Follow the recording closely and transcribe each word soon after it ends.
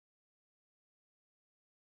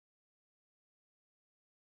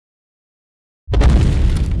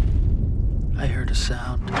I heard a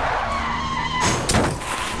sound.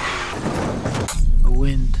 A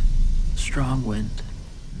wind. A strong wind.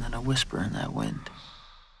 And then a whisper in that wind.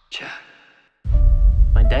 Jack.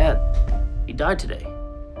 My dad. He died today.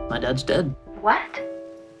 My dad's dead. What?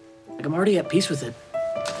 Like, I'm already at peace with it.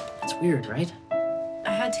 It's weird, right?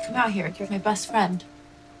 I had to come out here. You're my best friend.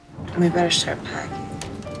 We better start packing.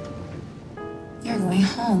 You're going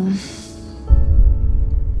home.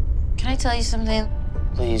 Can I tell you something?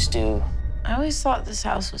 Please do. I always thought this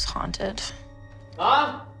house was haunted.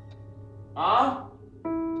 Mom? Mom?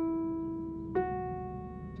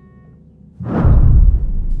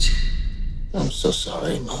 I'm so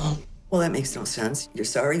sorry, Mom. Well, that makes no sense. You're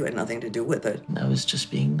sorry you had nothing to do with it. I was just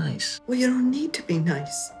being nice. Well, you don't need to be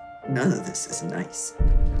nice. None of this is nice.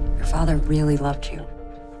 Your father really loved you.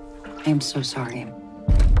 I am so sorry.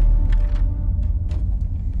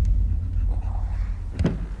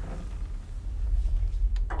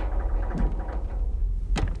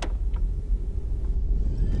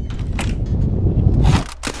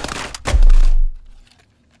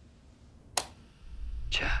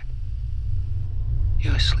 Jack.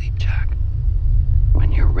 You asleep, Jack?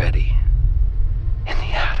 When you're ready. In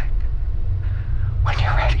the attic. When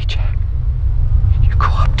you're ready, Jack. You go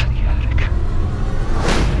up to the attic.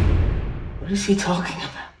 What is he talking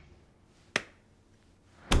about?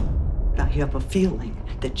 I have a feeling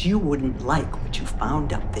that you wouldn't like what you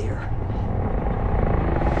found up there.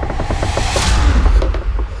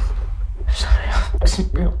 This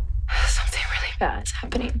isn't real. Something really bad's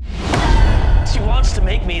happening. She wants to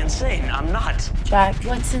make me insane. I'm not. Jack,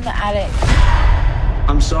 what's in the attic?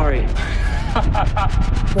 I'm sorry.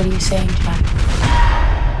 What are you saying, Jack?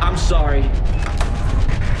 I'm sorry.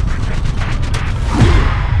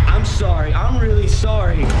 I'm sorry. I'm really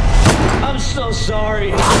sorry. I'm so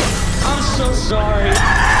sorry. I'm so sorry.